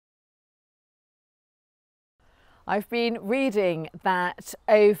I've been reading that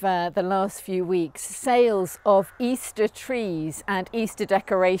over the last few weeks, sales of Easter trees and Easter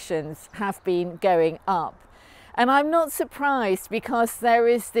decorations have been going up. And I'm not surprised, because there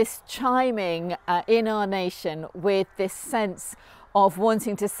is this chiming in our nation with this sense of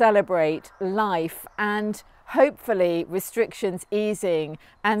wanting to celebrate life and hopefully restrictions easing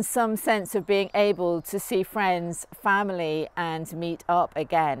and some sense of being able to see friends, family and meet up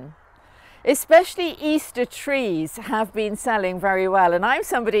again. Especially Easter trees have been selling very well, and I'm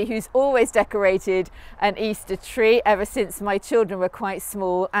somebody who's always decorated an Easter tree ever since my children were quite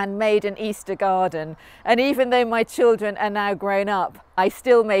small, and made an Easter garden. And even though my children are now grown up, I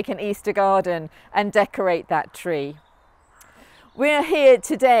still make an Easter garden and decorate that tree. We're here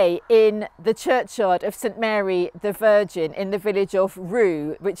today in the churchyard of St Mary the Virgin in the village of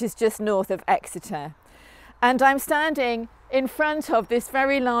Rev'd, which is just north of Exeter. And I'm standing in front of this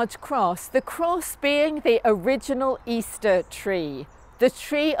very large cross, the cross being the original Easter tree, the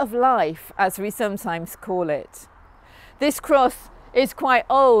tree of life, as we sometimes call it. This cross is quite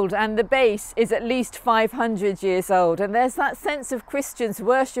old, and the base is at least 500 years old. And there's that sense of Christians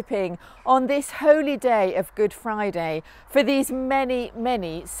worshipping on this holy day of Good Friday for these many,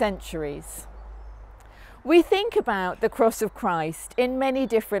 many centuries. We think about the cross of Christ in many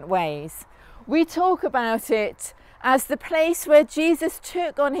different ways. We talk about it as the place where Jesus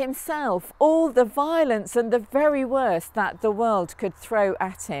took on himself all the violence and the very worst that the world could throw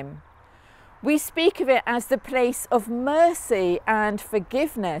at him. We speak of it as the place of mercy and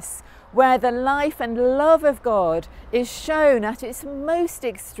forgiveness, where the life and love of God is shown at its most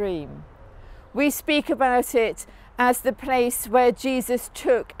extreme. We speak about it as the place where Jesus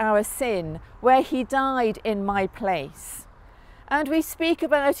took our sin, where he died in my place. And we speak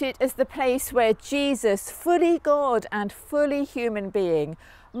about it as the place where Jesus, fully God and fully human being,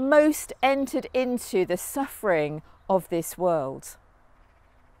 most entered into the suffering of this world.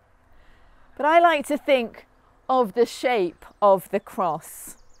 But I like to think of the shape of the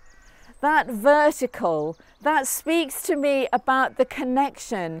cross. That vertical, that speaks to me about the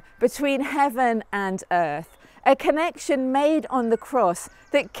connection between heaven and earth. A connection made on the cross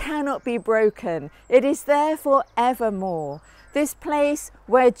that cannot be broken. It is there for evermore. This place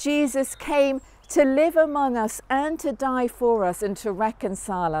where Jesus came to live among us and to die for us and to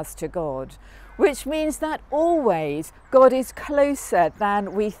reconcile us to God, which means that always God is closer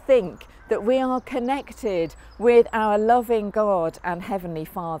than we think, that we are connected with our loving God and Heavenly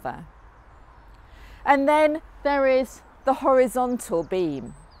Father. And then there is the horizontal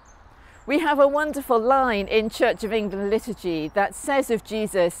beam. We have a wonderful line in Church of England liturgy that says of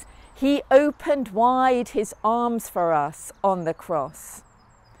Jesus, he opened wide his arms for us on the cross.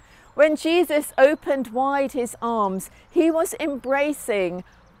 When Jesus opened wide his arms, he was embracing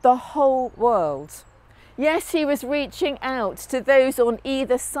the whole world. Yes, he was reaching out to those on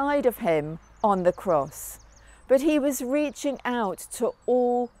either side of him on the cross, but he was reaching out to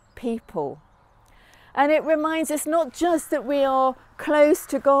all people. And it reminds us not just that we are close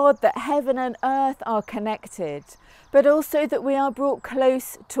to God, that heaven and earth are connected, but also that we are brought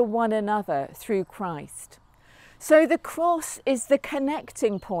close to one another through Christ. So the cross is the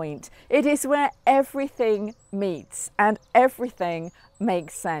connecting point. It is where everything meets and everything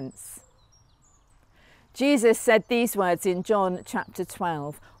makes sense. Jesus said these words in John chapter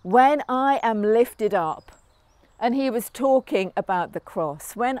 12, "When I am lifted up," and he was talking about the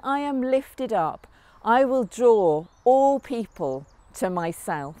cross, "when I am lifted up, I will draw all people to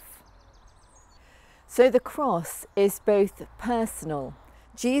myself." So the cross is both personal.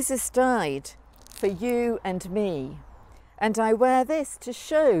 Jesus died for you and me, and I wear this to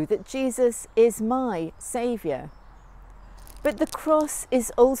show that Jesus is my Saviour. But the cross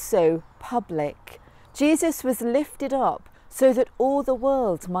is also public. Jesus was lifted up so that all the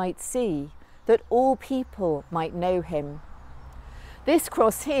world might see, that all people might know him. This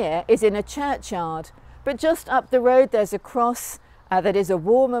cross here is in a churchyard, but just up the road there's a cross that is a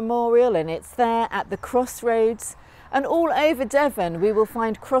war memorial, and it's there at the crossroads. And all over Devon we will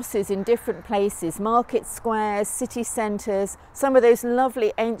find crosses in different places, market squares, city centres, some of those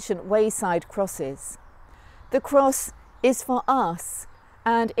lovely ancient wayside crosses. The cross is for us,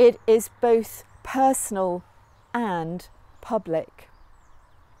 and it is both personal and public.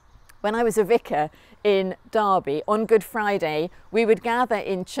 When I was a vicar in Derby, on Good Friday, we would gather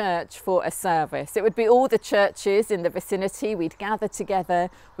in church for a service. It would be all the churches in the vicinity. We'd gather together,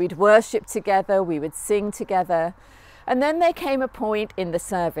 we'd worship together, we would sing together. And then there came a point in the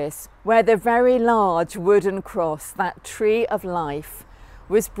service where the very large wooden cross, that tree of life,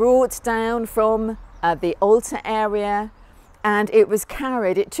 was brought down from the altar area and it was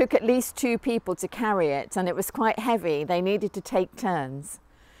carried. It took at least 2 people to carry it, and it was quite heavy. They needed to take turns.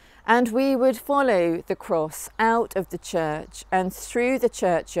 And we would follow the cross out of the church and through the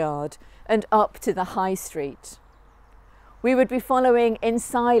churchyard and up to the high street. We would be following in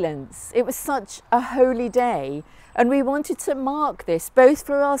silence. It was such a holy day, and we wanted to mark this both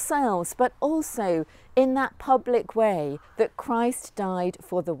for ourselves but also in that public way that Christ died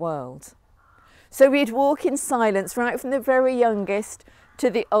for the world. So we'd walk in silence right from the very youngest to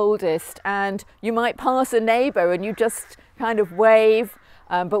the oldest, and you might pass a neighbour and you just kind of wave,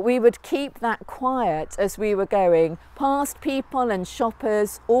 but we would keep that quiet as we were going past people and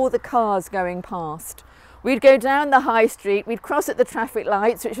shoppers, all the cars going past. We'd go down the high street, we'd cross at the traffic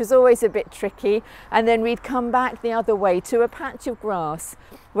lights, which was always a bit tricky, and then we'd come back the other way to a patch of grass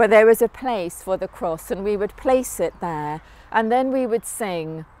where there was a place for the cross, and we would place it there, and then we would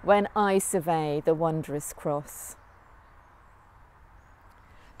sing, "When I Survey the Wondrous Cross."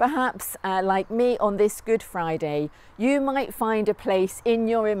 Perhaps, like me on this Good Friday, you might find a place in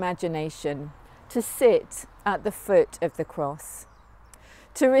your imagination to sit at the foot of the cross,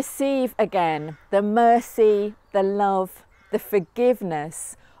 to receive again the mercy, the love, the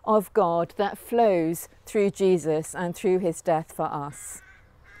forgiveness of God that flows through Jesus and through his death for us.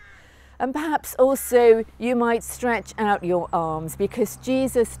 And perhaps also you might stretch out your arms, because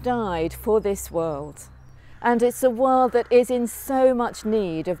Jesus died for this world. And it's a world that is in so much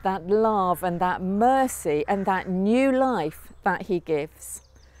need of that love and that mercy and that new life that he gives.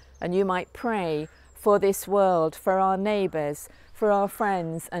 And you might pray for this world, for our neighbours, for our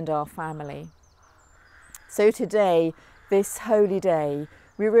friends and our family. So today, this holy day,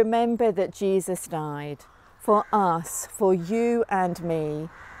 we remember that Jesus died for us, for you and me,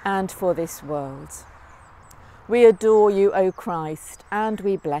 and for this world. We adore you, O Christ, and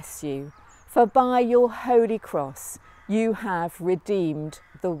we bless you. For by your holy cross, you have redeemed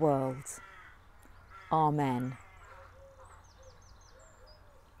the world. Amen.